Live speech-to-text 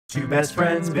Two best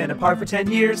friends, been apart for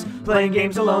 10 years, playing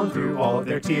games alone through all of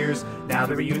their tears. Now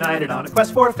they're reunited on a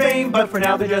quest for fame, but for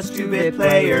now they're just two-bit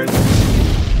players.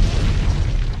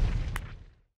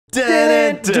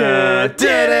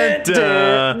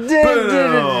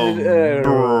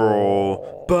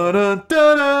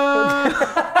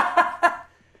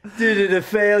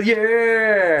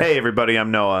 Failure! Hey everybody, I'm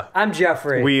Noah. I'm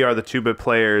Jeffrey. We are the two-bit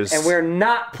players. And we're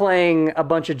not playing a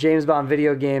bunch of James Bond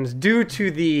video games due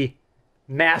to the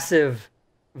massive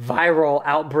viral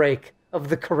outbreak of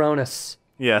the coronas.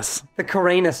 Yes. The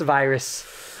coronavirus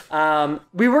virus.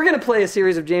 We were going to play a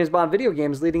series of James Bond video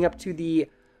games leading up to the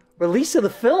release of the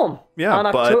film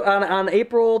on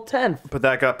April 10th. But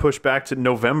that got pushed back to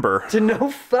November. To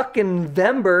no fucking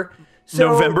November. So,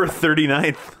 November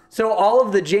 39th. So all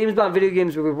of the James Bond video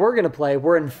games we were going to play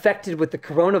were infected with the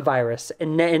coronavirus,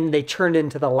 and then they turned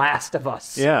into The Last of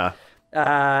Us. Yeah.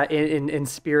 In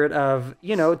spirit of,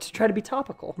 you know, to try to be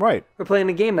topical. Right. We're playing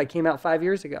a game that came out 5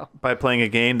 years ago. By playing a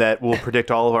game that will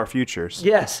predict all of our futures.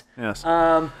 Yes. Yes.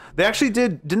 They actually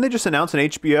didn't they just announce an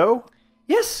HBO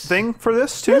thing for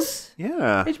this too? Yes.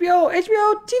 Yeah. HBO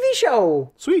TV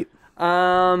show. Sweet.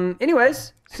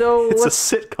 Anyways, so it's a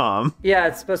sitcom. Yeah,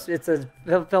 it's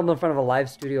filmed in front of a live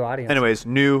studio audience. Anyways,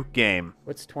 new game.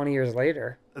 What's 20 years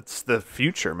later? It's the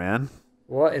future, man.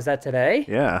 What is that today?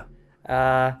 Yeah.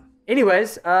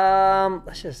 Anyways,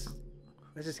 let's just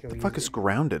go easy. The fuck is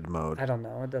grounded mode? I don't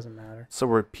know. It doesn't matter. So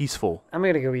we're peaceful. I'm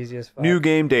gonna go easy as fuck. New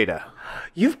game data.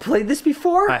 You've played this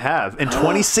before? I have in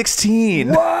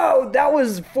 2016. Whoa, that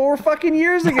was 4 fucking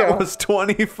years ago. That was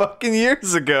 20 fucking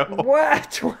years ago.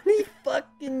 What? 20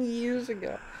 fucking years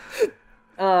ago.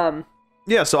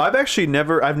 Yeah. So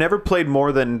I've never played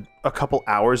more than a couple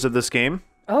hours of this game.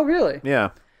 Oh really?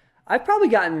 Yeah. I've probably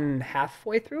gotten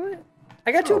halfway through it.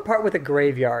 I got to a part with a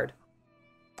graveyard.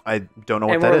 I don't know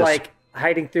what that is.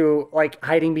 And we're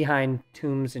hiding behind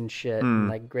tombs and shit and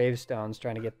like gravestones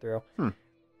trying to get through.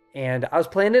 And I was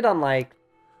playing it on like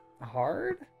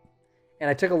hard,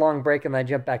 and I took a long break and then I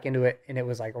jumped back into it and it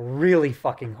was like really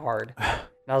fucking hard.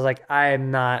 And I was like, I am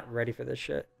not ready for this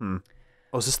shit. Oh,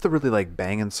 is this the really like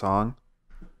banging song?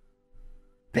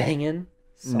 Banging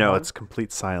song? No, it's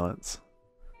complete silence.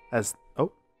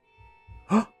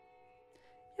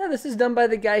 Yeah, this is done by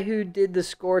the guy who did the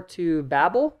score to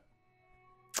Babel,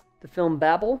 the film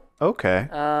Babel. Okay.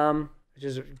 Which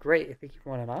is great. I think he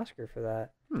won an Oscar for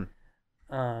that.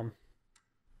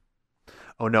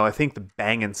 Oh no, I think the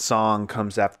banging song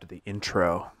comes after the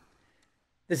intro.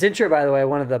 This intro, by the way,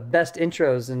 one of the best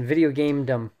intros in video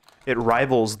gamedom. It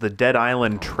rivals the Dead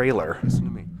Island trailer. Listen to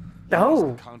me.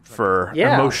 Oh, for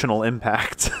emotional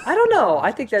impact. I don't know.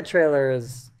 I think that trailer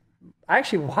is. I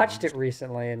actually watched it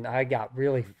recently, and I got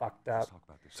really fucked up.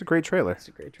 It's a great trailer. It's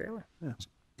a great trailer. Yeah.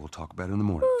 We'll talk about it in the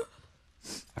morning. All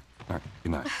right,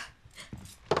 good night.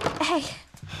 Hey.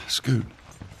 Scoot.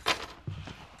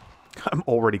 I'm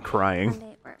already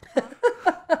crying.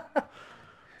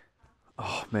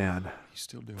 Oh, man.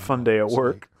 Still doing Fun day at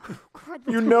work.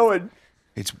 You know it.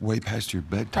 It's way past your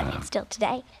bedtime. But it's still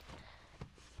today.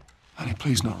 Honey,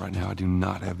 please not right now. I do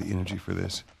not have the energy for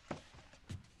this.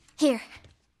 Here.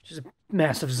 Just a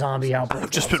massive zombie outbreak. I've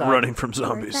just been running from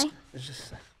zombies. It's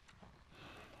just...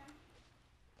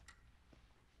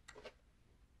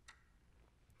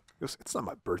 It's not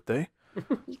my birthday.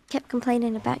 You kept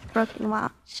complaining about your broken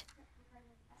watch.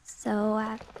 So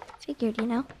I figured, you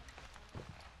know.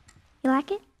 You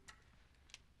like it?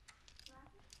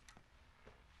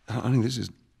 Honey, this is...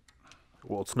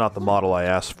 Well, it's not the model I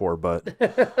asked for, but,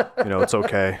 you know, it's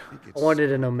okay. I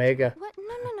wanted an Omega. What?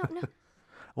 No.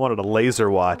 I wanted a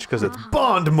laser watch because it's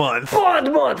Bond month.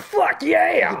 Bond month, fuck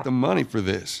yeah! Get the money for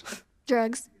this.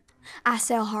 Drugs. I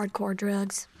sell hardcore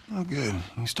drugs. Oh, good.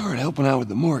 You started helping out with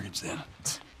the mortgage then.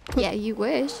 Yeah, you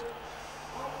wish.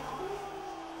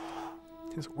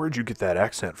 Where'd you get that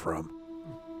accent from?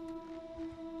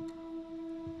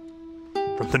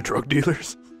 From the drug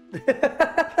dealers?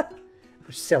 They're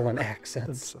selling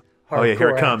accents. Oh yeah, here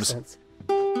it comes. Accents.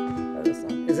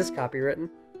 Is this copywritten?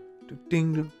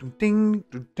 Ding, ding, ding,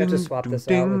 Do I have to swap this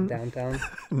out with Downtown?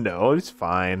 No, it's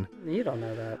fine. You don't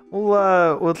know that.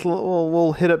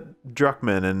 We'll hit up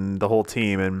Druckmann and the whole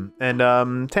team and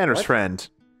Tanner's friend.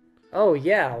 Oh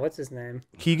yeah, what's his name?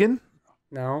 Keegan?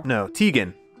 No,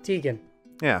 Tegan. Tegan.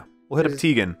 Yeah, we'll hit up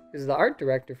Tegan. He's the art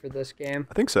director for this game.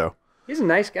 I think so. He's a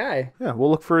nice guy. Yeah,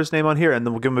 we'll look for his name on here and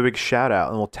then we'll give him a big shout out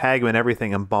and we'll tag him in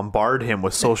everything and bombard him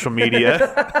with social media.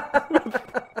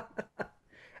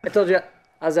 I told you.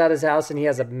 I was at his house and he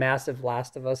has a massive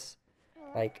Last of Us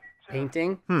like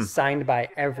painting signed by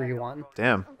everyone.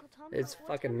 Damn. It's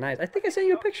fucking nice. I think I sent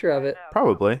you a picture of it.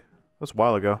 Probably. That was a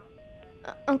while ago.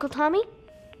 Uncle Tommy?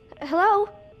 Hello?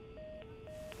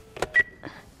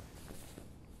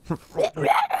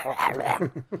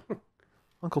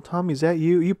 Uncle Tommy, is that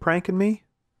you? You pranking me?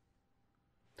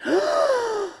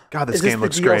 God, this Is this game the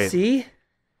looks great. DLC?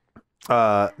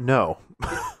 No.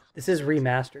 This is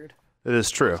remastered. It is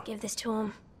true. Give this to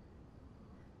him.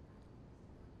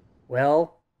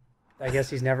 Well, I guess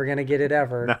he's never gonna get it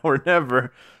ever. Now or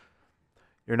never.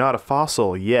 You're not a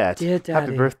fossil yet. Dear Happy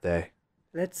Daddy. birthday.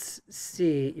 Let's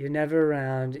see. You're never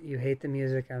around. You hate the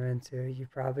music I'm into. You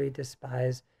probably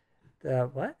despise the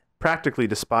what? Practically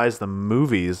despise the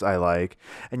movies I like,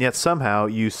 and yet somehow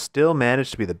you still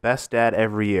manage to be the best dad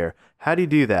every year. How do you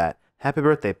do that? Happy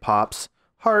birthday, Pops.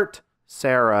 Heart,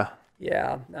 Sarah.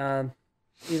 Yeah.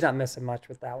 He's not missing much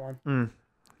with that one.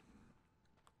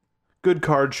 Good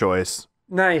card choice.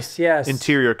 Nice. Yes.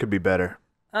 Interior could be better.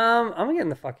 I'm getting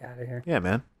the fuck out of here. Yeah,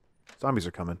 man. Zombies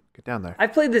are coming. Get down there.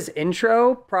 I've played this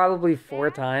intro probably 4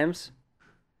 times.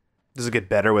 Does it get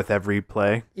better with every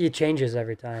play? It changes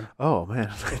every time. Oh, man.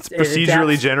 It's It procedurally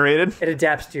adapts. generated? It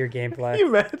adapts to your gameplay. Can you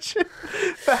imagine?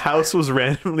 The house was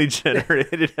randomly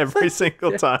generated every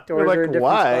single time. You're Doors are in like, different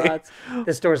why? spots.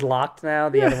 This door's locked now.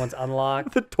 The other one's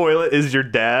unlocked. The toilet is your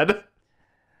dad?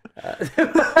 It's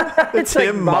like It's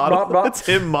him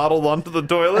modeled onto the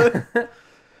toilet?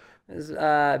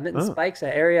 Mitten spikes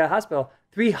at area hospital.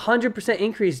 300%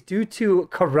 increase due to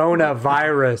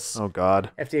coronavirus. Oh, God.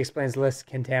 FDA explains list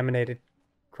contaminated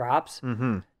crops.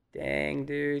 Mm-hmm. Dang,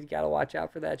 dude. You gotta watch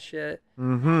out for that shit.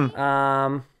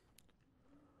 Mm-hmm.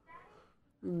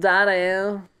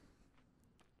 Dada.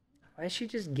 Why is she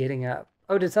just getting up?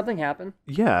 Oh, did something happen?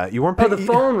 Yeah, you weren't Oh, paying... the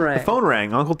phone rang. The phone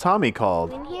rang. Uncle Tommy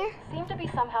called. In here? Seem to be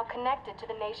somehow connected to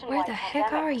the nationwide Where the heck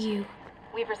pandemic. are you?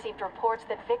 We've received reports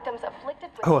that victims afflicted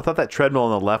with Oh, I thought that treadmill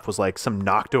on the left was like some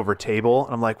knocked over table.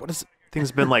 And I'm like, what is...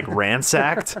 Things been like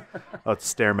ransacked? Oh,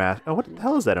 it's Stairmaster. Oh, what the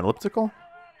hell is that? An elliptical?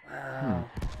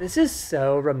 This is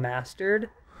so remastered.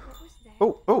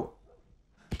 Oh.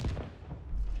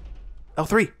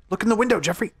 L3, look in the window,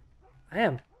 Jeffrey. I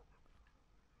am.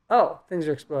 Oh, things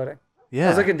are exploding. I Yeah.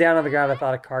 was looking down on the ground. I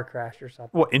thought a car crashed or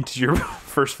something. What, into your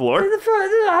first floor?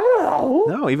 I don't know.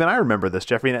 No, even I remember this,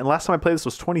 Jeffrey. And last time I played this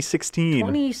was 2016.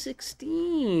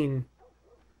 2016.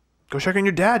 Go check on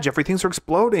your dad, Jeffrey. Things are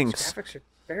exploding. Graphics are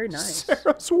very nice.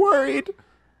 Sarah's worried.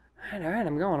 All right,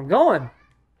 I'm going.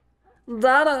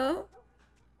 Dada.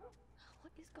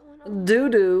 What is going on?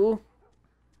 Doo-doo.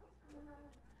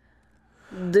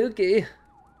 Dookie.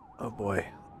 Oh, boy.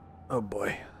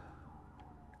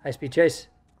 High-speed chase.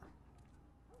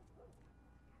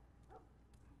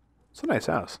 It's a nice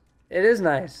house. It is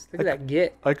nice. Look at that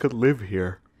git. I could live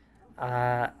here.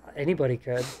 Anybody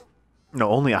could. No,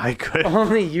 only I could.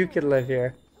 Only you could live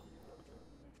here.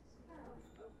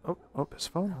 Oh, his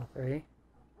phone. L3.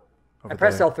 Over I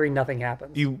pressed there. L3, nothing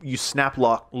happened. You snap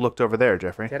looked over there,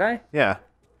 Jeffrey. Did I? Yeah.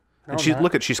 No, And she I'm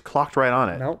not. she's clocked right on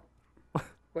it. Nope.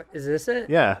 What, is this it?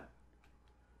 Yeah.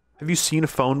 Have you seen a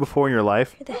phone before in your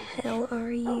life? Where the hell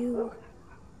are you?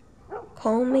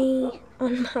 Call me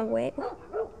on my way.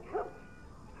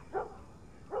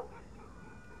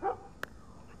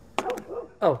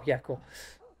 Oh, yeah, cool.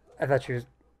 I thought she was...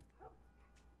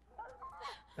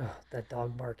 Oh, that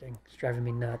dog barking. It's driving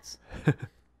me nuts.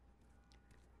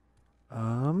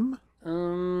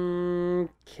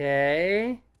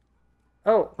 Okay.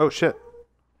 Oh, shit.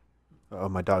 Oh,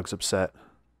 my dog's upset.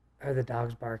 Are the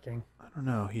dogs barking? I don't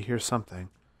know. He hears something.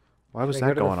 Why was Should I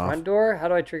that go to going the off? front door? How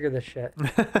do I trigger this shit?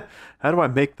 How do I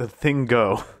make the thing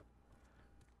go?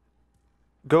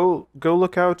 Go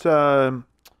look out,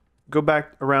 go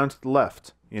back around to the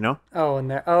left, you know? Oh, and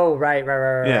there. Oh, right. Yeah.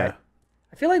 Right.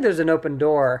 I feel like there's an open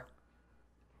door.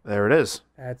 There it is.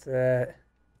 That's it.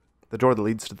 The door that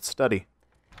leads to the study.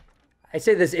 I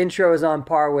say this intro is on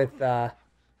par with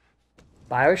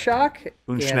Bioshock.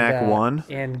 Boonsnack and, 1.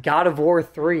 And God of War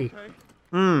 3.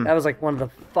 That was like one of the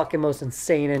fucking most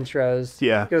insane intros.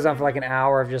 Yeah. It goes on for like an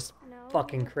hour of just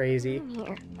fucking crazy.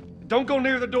 Here. Don't go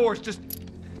near the doors. Just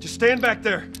stand back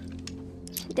there.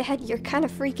 Dad, you're kind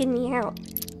of freaking me out.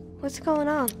 What's going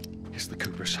on? It's the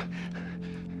Coopers.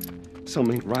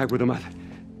 Something ain't right with them. I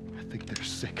think they're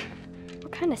sick.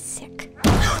 What kind of sick?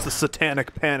 It's a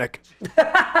satanic panic.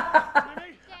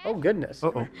 Oh, goodness.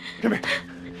 Uh-oh. Come here.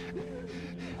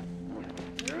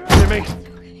 Jimmy!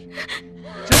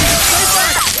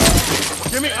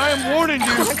 Jimmy, I am warning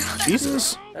you!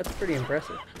 Jesus. That's pretty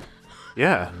impressive.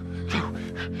 Yeah.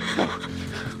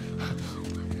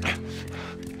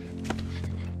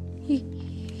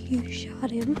 You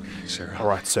shot him? Sarah. All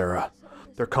right, Sarah.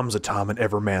 There comes a time in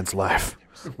every man's life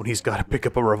when he's got to pick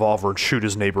up a revolver and shoot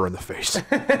his neighbor in the face.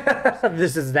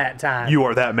 This is that time. You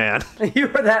are that man. You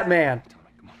are that man.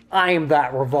 I am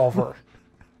that revolver.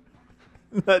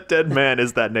 That dead man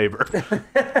is that neighbor.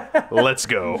 Let's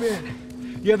go.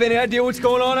 You have any idea what's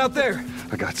going on out there?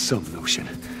 I got some notion.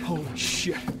 Holy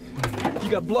shit. You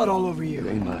got blood all over you.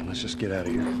 It ain't mine. Let's just get out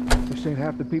of here. This ain't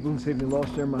half the people in Sydney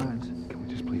lost their minds. Can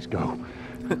we just please go?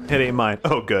 It ain't mine.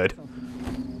 Oh, good.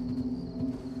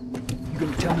 You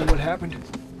gonna tell me what happened?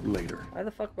 Later. Why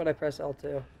the fuck would I press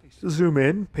L2? Zoom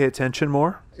in. Pay attention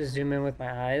more. Just zoom in with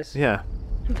my eyes? Yeah.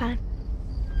 I'm fine.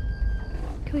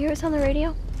 Can we hear us on the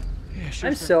radio? Yeah, sure.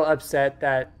 I'm so upset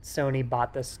that Sony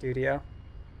bought this studio.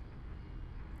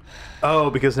 Oh,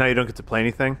 because now you don't get to play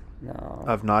anything No.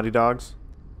 of Naughty Dogs?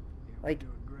 Like,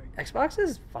 Xbox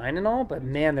is fine and all, but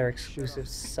man, their exclusives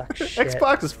suck shit.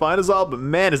 Xbox is fine as all, but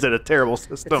man, is it a terrible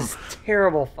system. It's a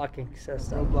terrible fucking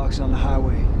system. Roadblocks on the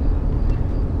highway.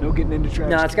 No getting into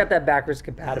traffic. No, it's got that backwards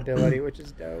compatibility, which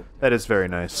is dope. That is very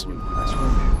nice. That's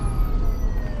one.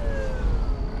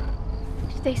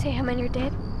 Did they say how many are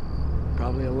dead?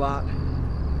 Probably a lot.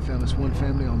 They found this one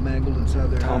family all mangled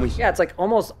inside their house. Yeah, it's like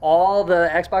almost all the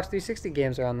Xbox 360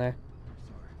 games are on there.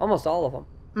 Almost all of them.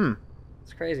 Hmm.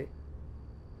 It's crazy.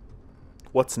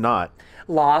 What's not?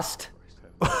 Lost.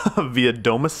 Via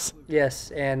Domus?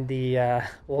 Yes, and the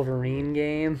Wolverine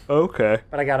game. Okay.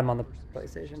 But I got them on the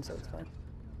PlayStation, so it's fine.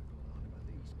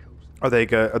 Are they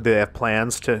do they have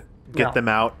plans to get No. them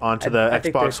out onto I the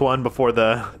think Xbox they're- One before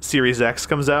the Series X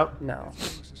comes out? No.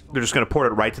 They're just going to port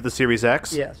it right to the Series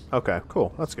X? Yes. Okay,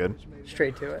 cool. That's good.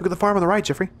 Straight to Look it. at the farm on the right,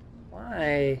 Jeffrey.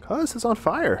 Why? Because it's on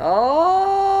fire.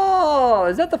 Oh,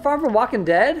 is that the farm from Walking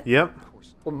Dead? Yep.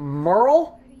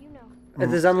 Merle? With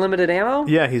his unlimited ammo?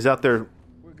 Yeah, he's out there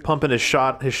pumping his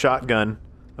shotgun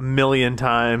a million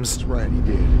times. That's right, he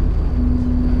did.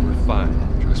 We're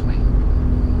fine. Trust me.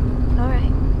 All right.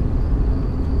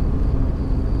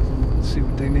 Let's see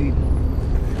what they need.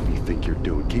 What do you think you're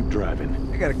doing? Keep driving.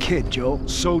 I got a kid, Joel.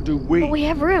 So do we. But we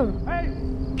have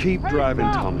room. Keep driving,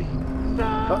 Tommy.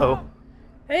 Uh-oh.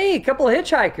 Hey, a couple of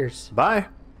hitchhikers. Bye.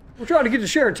 We're trying to get to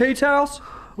Sharon Tate's house.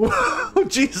 Oh,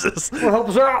 Jesus. Will help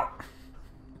us out.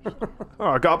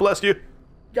 Oh, God bless you.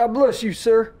 God bless you,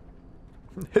 sir.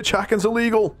 Hitchhiking's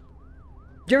illegal.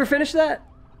 Did you ever finish that?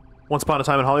 Once Upon a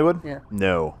Time in Hollywood? Yeah.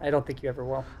 No. I don't think you ever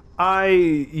will.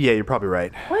 Yeah, you're probably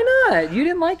right. Why not? You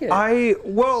didn't like it. I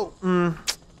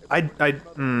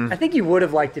think you would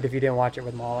have liked it if you didn't watch it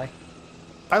with Molly.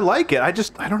 I like it. I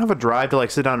don't have a drive to like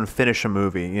sit down and finish a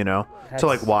movie, you know, to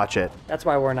like watch it. That's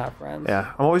why we're not friends.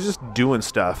 Yeah, I'm always just doing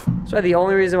stuff. So the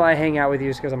only reason why I hang out with you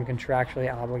is because I'm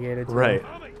contractually obligated to. Right.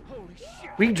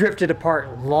 We drifted apart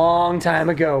a long time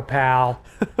ago, pal.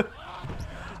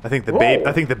 I think the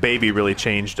Whoa. baby really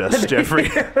changed us, Jeffrey.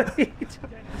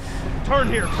 Turn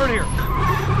here, turn here.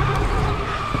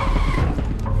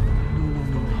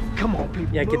 Come on,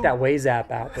 people. Yeah, get that Waze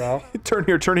app out, bro. turn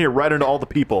here, right into all the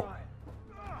people.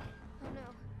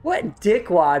 What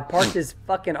dickwad parked his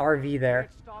fucking RV there?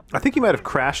 I think he might have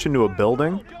crashed into a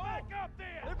building.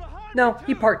 No,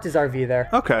 he parked his RV there.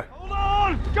 Okay. Hold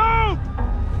on, go!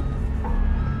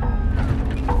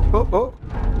 Oh.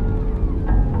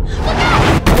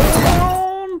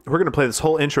 We're gonna play this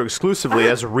whole intro exclusively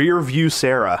as Rear View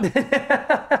Sarah.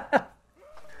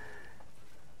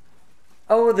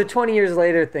 Oh, the 20 years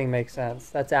later thing makes sense.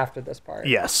 That's after this part.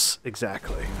 Yes,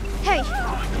 exactly. Hey.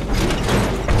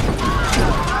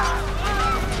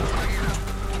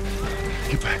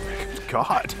 Get back.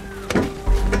 God.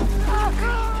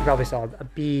 She probably saw a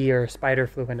bee or a spider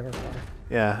flew into her car.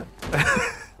 Yeah.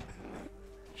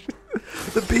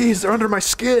 The bees are under my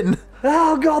skin.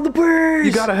 Oh God, the bees!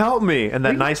 You gotta help me. And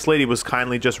that nice lady was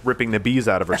kindly just ripping the bees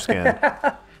out of her skin.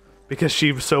 Because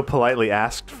she so politely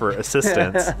asked for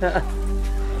assistance.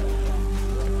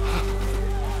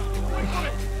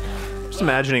 Just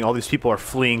imagining all these people are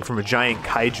fleeing from a giant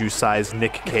kaiju-sized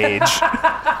Nick Cage.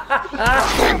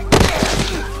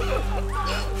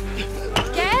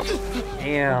 Dad?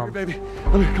 Damn. Baby,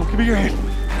 let me come. Give me your hand.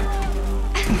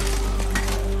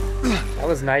 That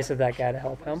was nice of that guy to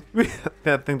help him.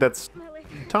 I think that's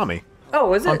Tommy. Oh,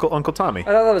 was it? Uncle Tommy. I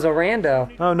thought that was a rando.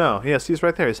 Oh no, yes, he's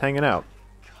right there. He's hanging out.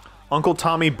 Uncle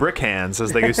Tommy Brickhands,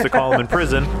 as they used to call him in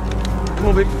prison. Come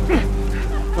on, baby.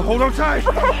 Now hold on tight.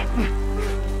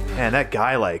 Man, that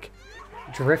guy, like...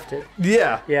 Drifted.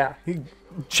 Yeah. Yeah. He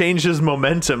changed his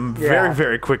momentum very, Yeah.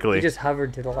 very quickly. He just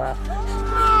hovered to the left.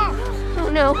 Oh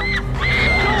no.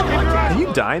 Can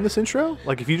you die in this intro?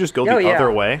 Like, if you just go Oh, the yeah. other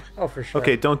way? Oh, for sure.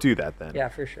 Okay, don't do that then. Yeah,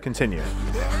 for sure. Continue.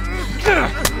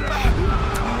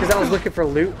 Because I was looking for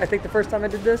loot, I think, the first time I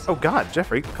did this. Oh god,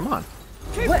 Jeffrey, come on.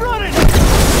 Keep running.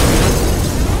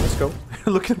 Let's go.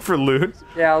 Looking for loot?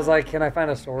 Yeah, I was like, can I find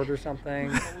a sword or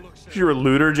something? You're a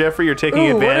looter, Jeffrey? You're taking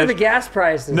Ooh, what are advantage? the gas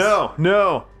prices? No.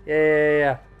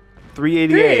 Yeah. 388.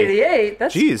 388?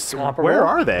 That's Jeez, comparable. where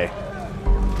are they? I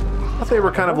thought they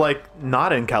were kind of like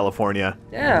not in California.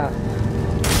 Yeah.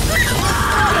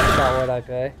 That's about what I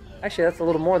pay. Actually, that's a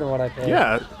little more than what I pay.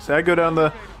 Yeah, so I go down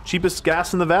the cheapest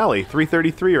gas in the valley,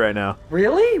 333 right now.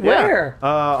 Really? Where? Yeah.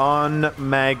 On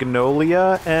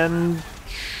Magnolia and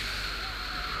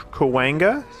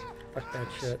Cahuenga. Fuck that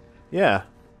shit. Yeah,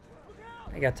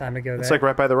 I got time to go there. it's like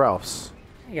right by the Ralphs.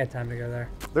 I got time to go there.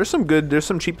 There's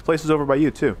some cheap places over by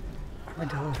you too.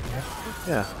 Armadillo.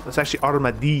 Yeah, that's actually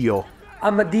Armadillo.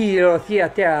 Armadillo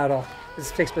Theater.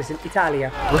 This takes place in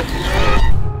Italia.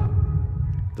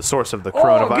 The source of the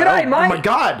coronavirus. g'day, Oh mate. my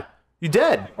God, you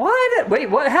dead? What? Wait,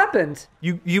 what happened?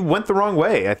 You went the wrong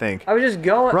way, I think. I was just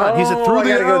going. Run, he said Oh, through I the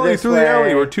gotta go alley, this through the alley.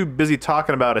 way. We're too busy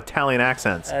talking about Italian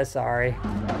accents. Sorry.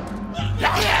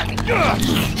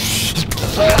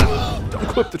 Don't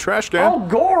clip the trash can. Oh,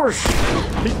 gosh.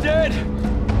 He's dead.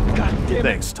 God damn it.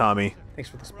 Thanks, Tommy. Thanks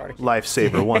for the Spartacus.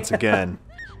 Lifesaver once again.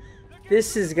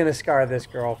 This is gonna scar this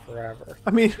girl forever.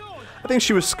 I mean, I think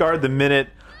she was scarred the minute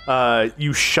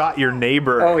you shot your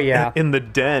neighbor Oh, yeah. in the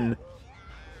den.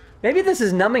 Maybe this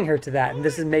is numbing her to that, and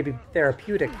this is maybe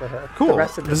therapeutic for her. Cool. The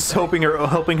rest of This this is helping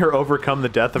her overcome the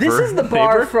death of This her is the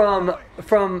bar neighbor?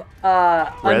 from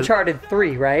Uncharted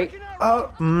 3, right?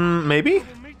 Maybe?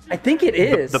 I think it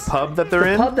is. The pub that they're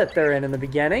the in? pub that they're in the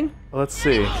beginning. Let's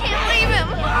see.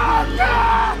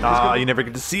 You never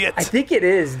get to see it. I think it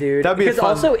is, dude. That'd be a because fun-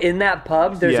 also in that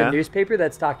pub, there's Yeah. a newspaper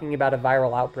that's talking about a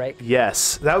viral outbreak.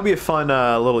 Yes, that would be a fun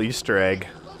little Easter egg.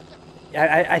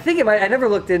 I think it might. I never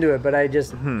looked into it, but I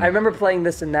just Hmm. I remember playing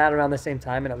this and that around the same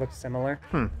time, and it looked similar.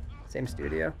 Same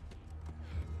studio.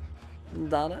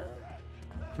 Donna.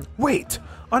 Wait,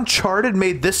 Uncharted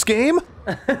made this game?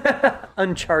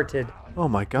 Uncharted. Oh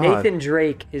my God. Nathan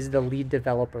Drake is the lead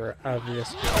developer of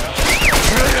this game.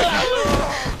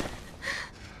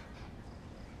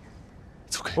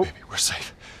 It's okay, baby. We're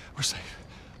safe. We're safe.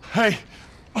 Hey,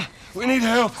 we need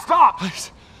help. Stop!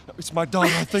 Please. It's my daughter.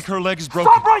 I think her leg is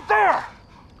broken. Stop right there!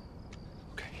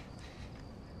 Okay.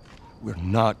 We're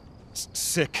not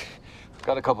sick.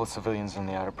 Got a couple of civilians on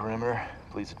the outer perimeter.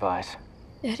 Please advise.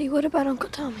 Daddy, what about Uncle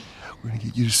Tommy? We're gonna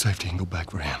get you to safety and go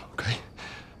back for him, okay?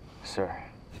 Sir,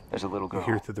 there's a little girl.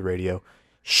 Hear through the radio.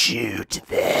 Shoot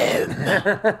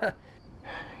them.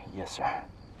 Yes, sir.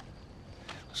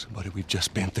 Somebody, we've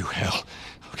just been through hell.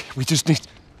 Okay, we just need...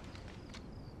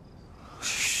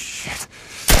 Shit.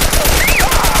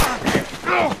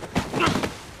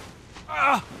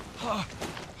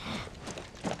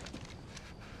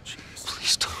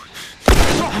 Please don't.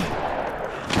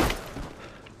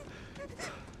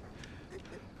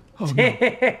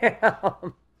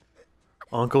 Damn.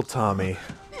 Uncle Tommy.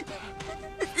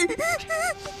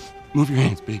 Move your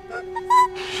hands, baby.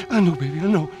 I know, baby, I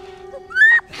know.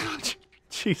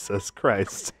 Jesus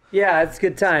Christ. Yeah, it's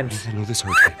good times. I know this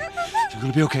hurts, baby. You're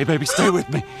gonna be okay, baby. Stay with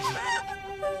me. All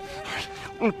right,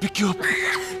 I'm gonna pick you up.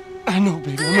 I know,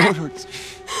 baby. I know it hurts.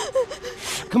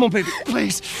 Come on, baby,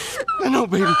 please. I know,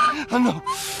 baby. I know.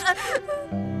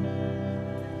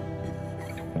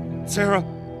 Sarah.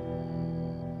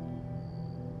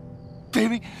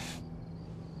 Baby.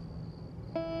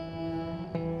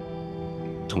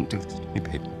 Don't do this to me,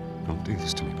 baby. Don't do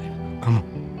this to me, baby. Come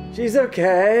on. She's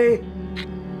okay.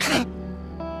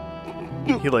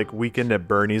 He like weekend at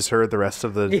Bernie's her the rest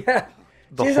of the Yeah.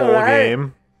 the She's whole all right.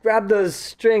 game. Grab those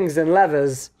strings and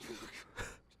levers.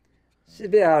 She'll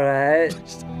be all right.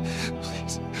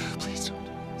 Please, please don't.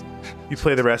 You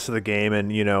play the rest of the game,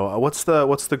 and you know what's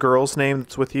the girl's name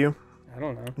that's with you? I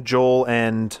don't know. Joel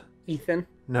and Ethan.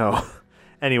 no.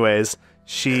 Anyways,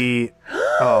 she.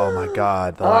 Oh my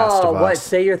God, The Last of Us. What?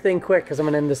 Say your thing quick, because I'm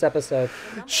gonna end this episode.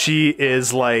 She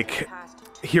is like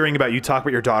hearing about you talk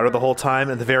about your daughter the whole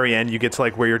time. At the very end, you get to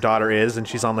like where your daughter is, and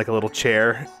she's on like a little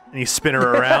chair, and you spin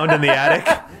her around in the attic.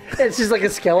 It's just like a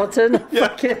skeleton.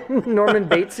 Fucking Norman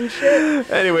Bates and shit.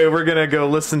 Anyway, we're gonna go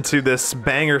listen to this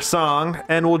banger song,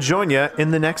 and we'll join you in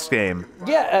the next game.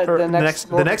 Yeah, Or the next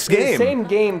the game. Same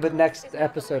game, but next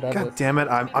episode of God it. damn it!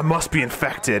 I must be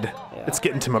infected. It's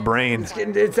getting to my brain.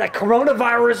 It's that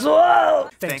coronavirus. Whoa!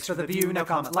 Thanks for the view. Now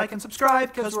comment, like, and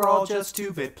subscribe, because we're all just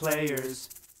 2-bit players.